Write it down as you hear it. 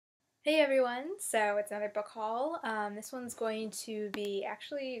Hey everyone, so it's another book haul. This one's going to be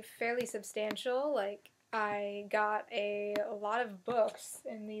actually fairly substantial. I got a lot of books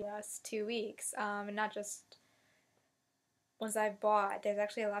in the last 2 weeks, and not just ones I've bought. There's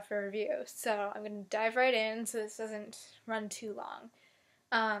actually a lot for review, so I'm going to dive right in so this doesn't run too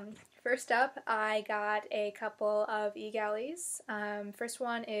long. First up, I got a couple of e-galleys. First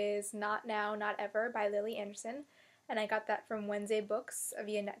one is Not Now, Not Ever by Lily Anderson, and I got that from Wednesday Books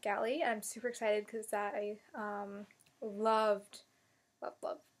via NetGalley. And I'm super excited because I loved,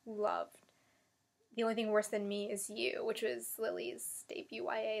 loved. The Only Thing Worse Than Me Is You, which was Lily's debut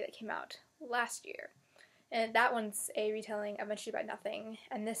YA that came out last year. And that one's a retelling of Much Ado About Nothing,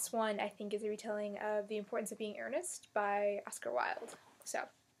 and this one I think is a retelling of The Importance of Being Earnest by Oscar Wilde. So,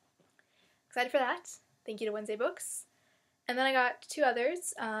 excited for that. Thank you to Wednesday Books. And then I got two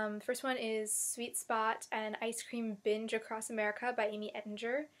others. The first one is Sweet Spot and Ice Cream Binge Across America by Amy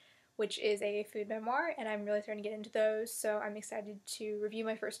Ettinger, which is a food memoir, and I'm really starting to get into those, so I'm excited to review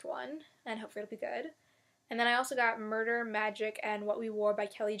my first one, and hopefully it'll be good. And then I also got Murder, Magic, and What We Wore by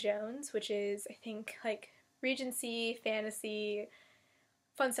Kelly Jones, which is, I think, like Regency, fantasy,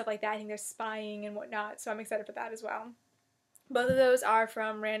 fun stuff like that. I think there's spying and whatnot, so I'm excited for that as well. Both of those are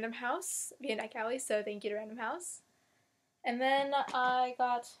from Random House via NetGalley, so thank you to Random House. And then I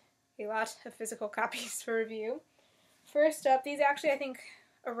got a lot of physical copies for review. First up, these actually I think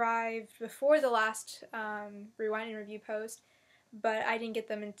arrived before the last Rewind and Review post, but I didn't get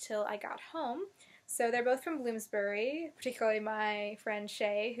them until I got home. So they're both from Bloomsbury, particularly my friend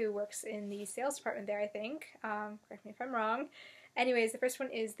Shay, who works in the sales department there, I think. Correct me if I'm wrong. Anyways, the first one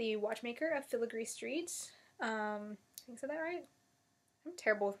is The Watchmaker of Filigree Street. I think I said that right? I'm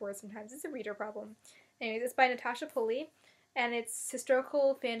terrible with words sometimes. It's a reader problem. Anyways, it's by Natasha Pulley, and it's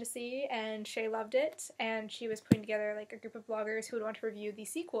historical fantasy, and Shay loved it, and she was putting together like a group of bloggers who would want to review the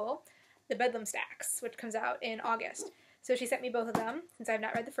sequel, The Bedlam Stacks, which comes out in August. So she sent me both of them, since I've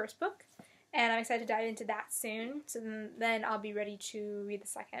not read the first book, and I'm excited to dive into that soon, so then I'll be ready to read the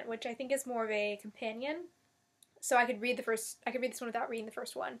second, which I think is more of a companion. So I could read this one without reading the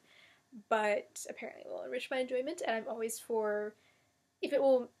first one, but apparently it will enrich my enjoyment, and I'm always for, if it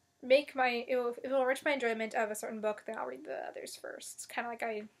will enrich my enjoyment of a certain book, then I'll read the others first. It's kind of like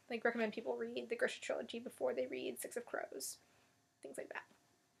I recommend people read the Grisha trilogy before they read Six of Crows, things like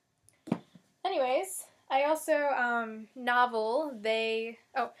that. Anyways, I also novel.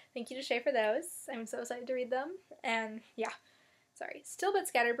 Thank you to Shay for those. I'm so excited to read them, and yeah, sorry, still a bit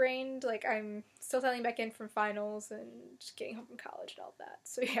scatterbrained. Like I'm still settling back in from finals and just getting home from college and all of that.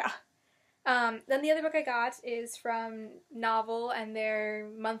 So yeah. Then the other book I got is from Novel and their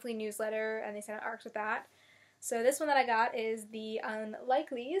monthly newsletter, and they sent out arcs with that. So this one that I got is The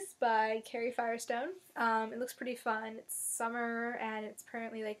Unlikelies by Carrie Firestone. It looks pretty fun. It's summer, and it's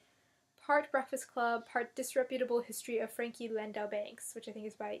apparently like part Breakfast Club, part Disreputable History of Frankie Landau Banks, which I think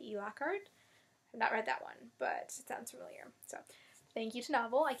is by E. Lockhart. I've not read that one, but it sounds familiar. So thank you to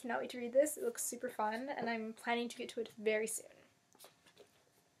Novel. I cannot wait to read this. It looks super fun, and I'm planning to get to it very soon.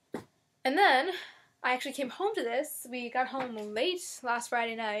 And then I actually came home to this. We got home late last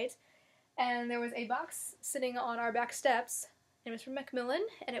Friday night, and there was a box sitting on our back steps. It was from Macmillan,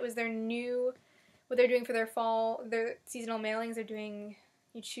 and it was what they're doing for their seasonal mailings. They're doing,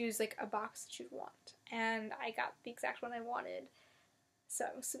 you choose like a box that you'd want, and I got the exact one I wanted. So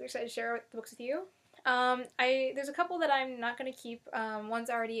I'm super excited to share the books with you. There's a couple that I'm not going to keep. One's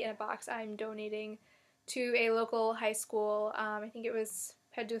already in a box I'm donating to a local high school. I think it was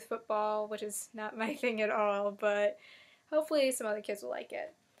had to do with football, which is not my thing at all, but hopefully some other kids will like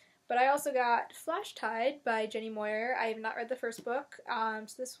it. But I also got Flash Tide by Jenny Moyer. I have not read the first book,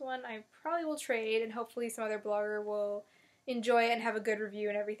 so this one I probably will trade, and hopefully some other blogger will enjoy it and have a good review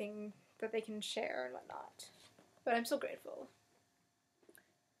and everything that they can share and whatnot. But I'm so grateful.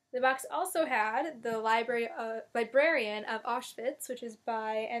 The box also had The Librarian of Auschwitz, which is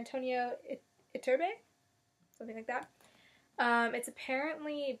by Antonio Iturbe, something like that. It's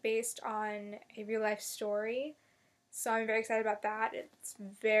apparently based on a real-life story, so I'm very excited about that. It's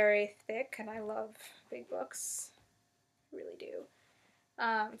very thick, and I love big books. I really do.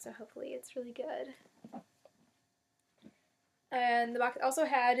 So hopefully it's really good. And the box also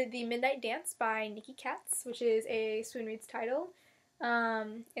had The Midnight Dance by Nikki Katz, which is a Swoon Reads title.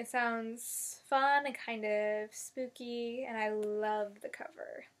 It sounds fun and kind of spooky, and I love the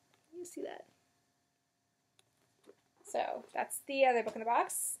cover. You see that? So that's the other book in the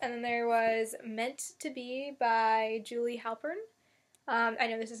box. And then there was Meant to Be by Julie Halpern. I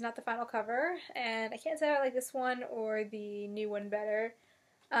know this is not the final cover, and I can't say I like this one or the new one better.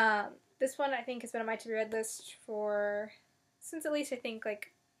 This one I think has been on my to-be-read list since at least I think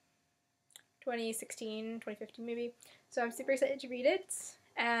like 2016, 2015 maybe. So I'm super excited to read it,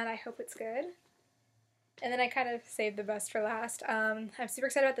 and I hope it's good. And then I kind of saved the best for last. I'm super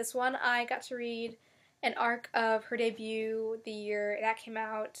excited about this one. I got to read an arc of her debut the year that came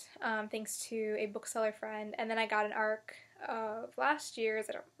out, thanks to a bookseller friend. And then I got an arc of last year's.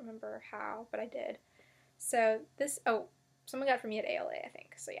 I don't remember how, but I did. So this, someone got it for me at ALA, I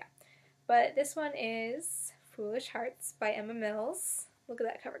think. So yeah. But this one is Foolish Hearts by Emma Mills. Look at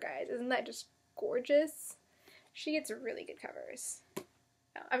that cover, guys. Isn't that just gorgeous? She gets really good covers.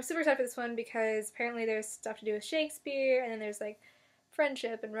 I'm super excited for this one because apparently there's stuff to do with Shakespeare, and then there's like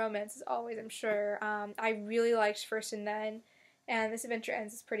friendship and romance as always, I'm sure. I really liked First and Then, and This Adventure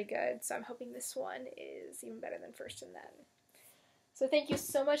Ends is pretty good, so I'm hoping this one is even better than First and Then. So thank you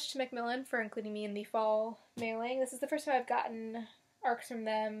so much to Macmillan for including me in the fall mailing. This is the first time I've gotten arcs from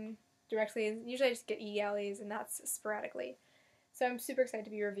them directly. Usually I just get e-galleys, and that's sporadically. So I'm super excited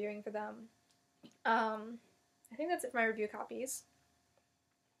to be reviewing for them. I think that's it for my review copies.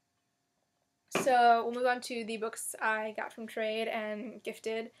 So we'll move on to the books I got from trade and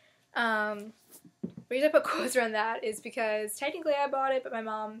gifted. The reason I put quotes around that is because technically I bought it, but my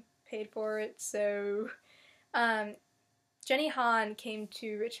mom paid for it. So Jenny Han came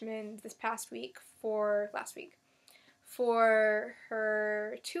to Richmond this past week last week for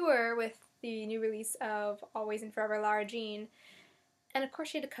her tour with the new release of Always and Forever Lara Jean. And of course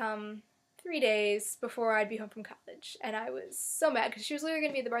she had to come 3 days before I'd be home from college. And I was so mad because she was literally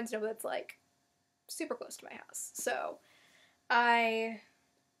going to be at the Barnes & Noble that's like super close to my house. So I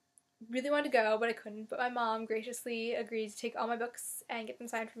really wanted to go, but I couldn't. But my mom graciously agreed to take all my books and get them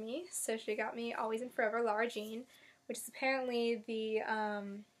signed for me. So she got me Always and Forever Lara Jean, which is apparently the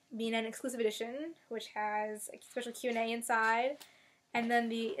B&N exclusive edition, which has a special Q&A inside. And then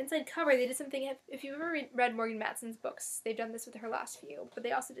the inside cover, they did something, if you've ever read Morgan Matson's books, they've done this with her last few, but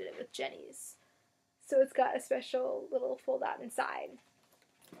they also did it with Jenny's. So it's got a special little fold out inside.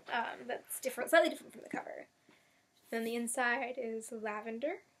 That's different, slightly different from the cover. Then the inside is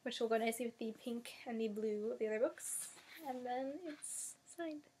lavender, which will go nicely with the pink and the blue of the other books. And then it's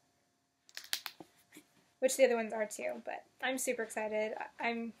signed. Which the other ones are too, but I'm super excited.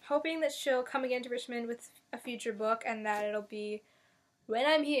 I'm hoping that she'll come again to Richmond with a future book and that it'll be when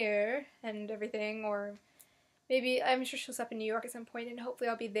I'm here and everything, or maybe I'm sure she'll stop in New York at some point and hopefully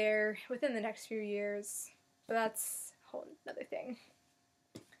I'll be there within the next few years. But that's a whole other thing.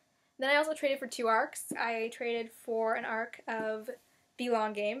 Then I also traded for 2 arcs. I traded for an arc of The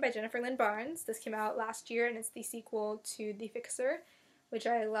Long Game by Jennifer Lynn Barnes. This came out last year and it's the sequel to The Fixer, which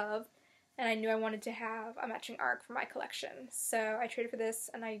I love. And I knew I wanted to have a matching arc for my collection. So I traded for this,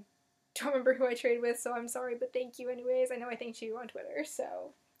 and I don't remember who I traded with, so I'm sorry, but thank you anyways. I know I thanked you on Twitter,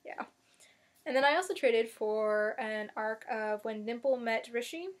 so yeah. And then I also traded for an arc of When Dimple Met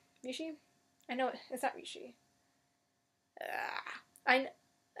Rishi. Rishi? I know it's not Rishi.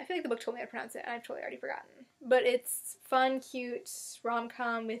 I feel like the book told me how to pronounce it, and I've totally already forgotten. But it's fun, cute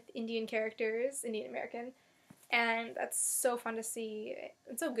rom-com with Indian characters, Indian American. And that's so fun to see.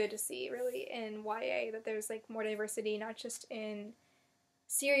 It's so good to see, really, in YA, that there's, like, more diversity, not just in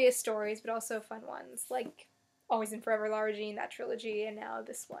serious stories, but also fun ones, like Always and Forever Lara Jean, that trilogy, and now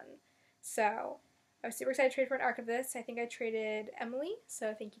this one. So, I was super excited to trade for an arc of this. I think I traded Emily,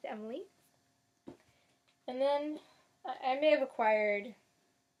 so thank you to Emily. And then, I may have acquired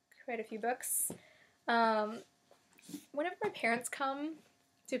quite a few books. Whenever my parents come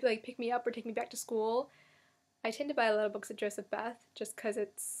to, like, pick me up or take me back to school, I tend to buy a lot of books at Joseph Beth, just because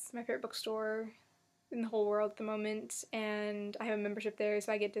it's my favorite bookstore in the whole world at the moment, and I have a membership there,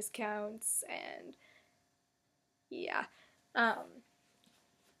 so I get discounts, and yeah.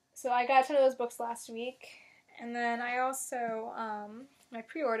 So I got a ton of those books last week, and then I also, my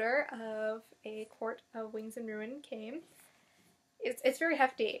pre-order of A Court of Wings and Ruin came. It's very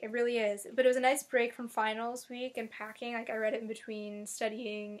hefty, it really is, but it was a nice break from finals week and packing. Like, I read it in between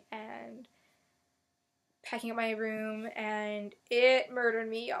studying and packing up my room, and it murdered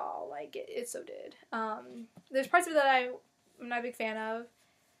me, y'all. Like, it so did. There's parts of it that I'm not a big fan of,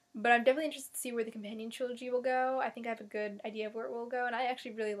 but I'm definitely interested to see where the companion trilogy will go. I think I have a good idea of where it will go, and I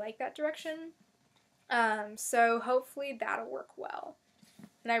actually really like that direction. So hopefully that'll work well.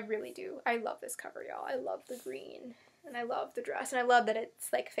 And I really do. I love this cover, y'all. I love the green, and I love the dress, and I love that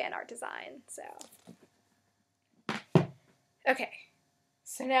it's, like, fan art design, so. Okay.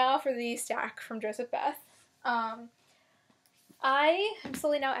 So now for the stack from Joseph Beth. I am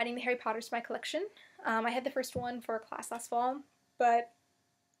slowly now adding the Harry Potters to my collection. I had the first one for a class last fall, and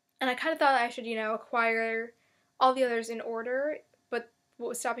I kind of thought I should, acquire all the others in order, but what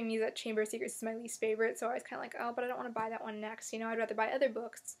was stopping me is that Chamber of Secrets is my least favorite, so I was kind of like, oh, but I don't want to buy that one next, I'd rather buy other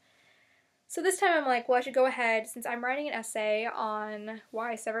books. So this time I'm like, well, I should go ahead, since I'm writing an essay on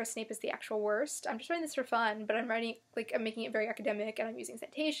why Severus Snape is the actual worst. I'm just writing this for fun, but I'm making it very academic, and I'm using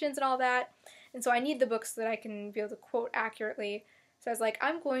citations and all that. And so I need the books so that I can be able to quote accurately. So I was like,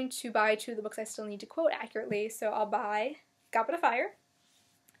 I'm going to buy 2 of the books I still need to quote accurately. So I'll buy Goblet of Fire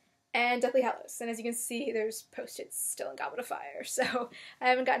and Deathly Hallows. And as you can see, there's post-its still in Goblet of Fire. So I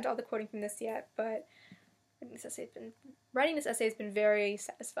haven't gotten to all the quoting from this yet, but writing this essay has been very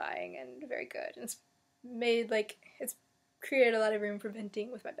satisfying and very good. And it's created a lot of room for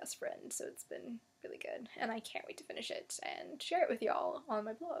venting with my best friend, so it's been really good. And I can't wait to finish it and share it with y'all on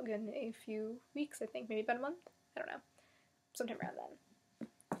my blog in a few weeks, I think, maybe about a month? I don't know. Sometime around then.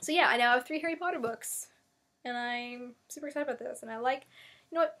 So yeah, I now have 3 Harry Potter books, and I'm super excited about this. And I like,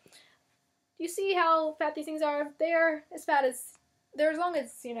 you know what, do you see how fat these things are? They're as fat as, they're as long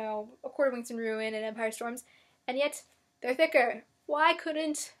as, you know, A Court of Wings and Ruin and Empire Storms, and yet they're thicker. Why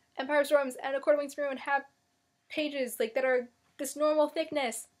couldn't Empire Storms and A Court of Wings and Ruin have pages like that are this normal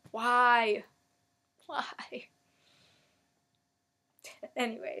thickness? Why? Why?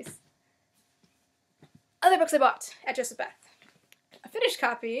 Anyways. Other books I bought at Joseph Beth. A finished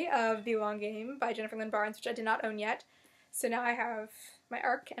copy of The Long Game by Jennifer Lynn Barnes, which I did not own yet. So now I have my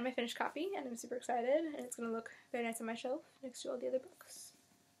ARC and my finished copy, and I'm super excited, and it's going to look very nice on my shelf next to all the other books.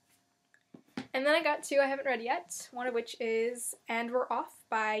 And then I got 2 I haven't read yet, one of which is And We're Off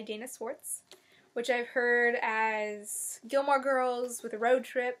by Dana Swartz, which I've heard as Gilmore Girls with a road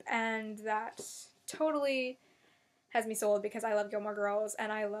trip, and that totally has me sold because I love Gilmore Girls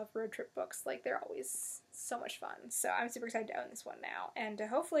and I love road trip books. Like, they're always so much fun. So I'm super excited to own this one now and to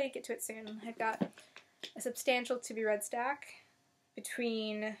hopefully get to it soon. I've got a substantial to-be-read stack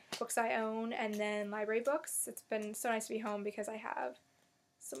between books I own and then library books. It's been so nice to be home because I have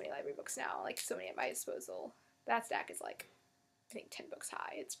so many library books now, like so many at my disposal. That stack is like, I think 10 books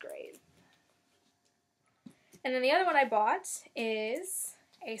high. It's great. And then the other one I bought is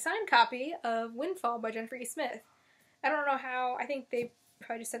a signed copy of Windfall by Jennifer E. Smith. I don't know how, I think they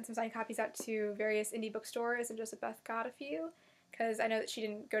probably just sent some signed copies out to various indie bookstores, and Joseph Beth got a few, because I know that she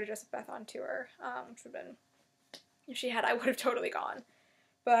didn't go to Joseph Beth on tour, which would have been, if she had, I would have totally gone.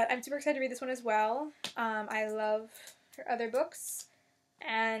 But I'm super excited to read this one as well. I love her other books,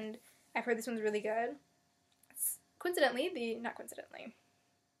 and I've heard this one's really good. It's coincidentally, I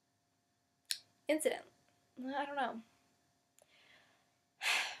don't know.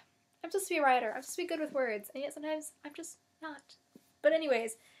 I'm supposed to be a writer. I'm supposed to be good with words, and yet sometimes I'm just not. But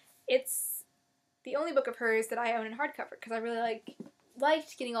anyways, it's the only book of hers that I own in hardcover, because I really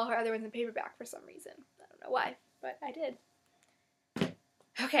liked getting all her other ones in paperback for some reason. I don't know why, but I did.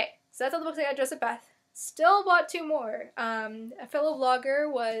 Okay, so that's all the books I got at Joseph Beth. Still bought 2 more. A fellow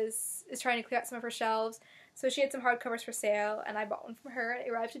vlogger is trying to clear out some of her shelves, so she had some hardcovers for sale, and I bought one from her.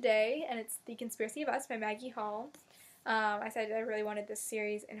 It arrived today, and it's The Conspiracy of Us by Maggie Hall. I said I really wanted this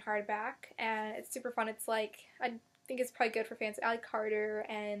series in hardback, and it's super fun. It's like, I think it's probably good for fans of Ally Carter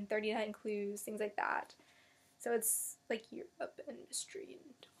and 39 Clues, things like that. So it's like Europe and mystery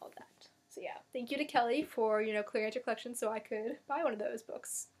and all that. So yeah, thank you to Kelly for, you know, clearing out your collection so I could buy one of those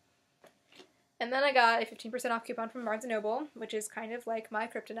books. And then I got a 15% off coupon from Barnes & Noble, which is kind of like my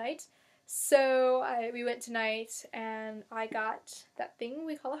kryptonite. So we went tonight, and I got That Thing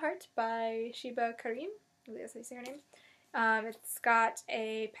We Call a Heart by Sheba Karim. I believe that's how you say her name. It's got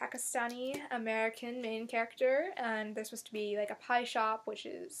a Pakistani-American main character, and there's supposed to be like a pie shop, which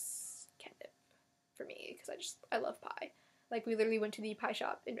is catnip for me, because I love pie. Like, we literally went to the pie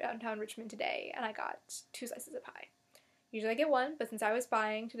shop in downtown Richmond today, and I got 2 slices of pie. Usually I get 1, but since I was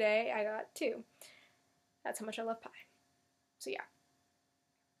buying today, I got 2. That's how much I love pie. So yeah.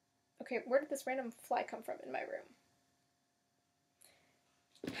 Okay, where did this random fly come from in my room?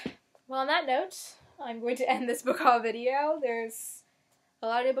 Well, on that note, I'm going to end this book haul video. There's a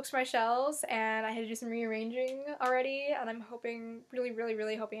lot of new books for my shelves, and I had to do some rearranging already, and I'm hoping, really, really,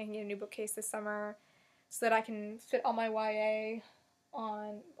 really hoping I can get a new bookcase this summer so that I can fit all my YA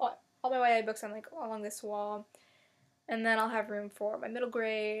books on, like, along this wall. And then I'll have room for my middle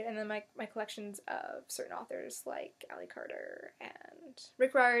grade, and then my collections of certain authors like Ally Carter and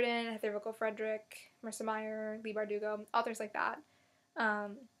Rick Riordan, Heather Vickel Frederick, Marissa Meyer, Leigh Bardugo, authors like that.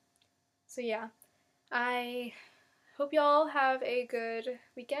 So yeah, I hope y'all have a good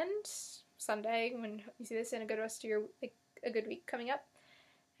weekend, Sunday, when you see this, and a good rest of your, like, a good week coming up.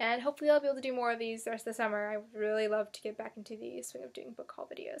 And hopefully I'll be able to do more of these the rest of the summer. I would really love to get back into the swing of doing book haul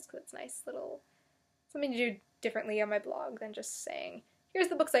videos, because it's nice little, something to do differently on my blog than just saying, here's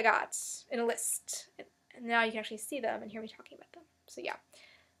the books I got in a list. And now you can actually see them and hear me talking about them. So yeah,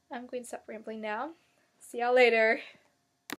 I'm going to stop rambling now. See y'all later.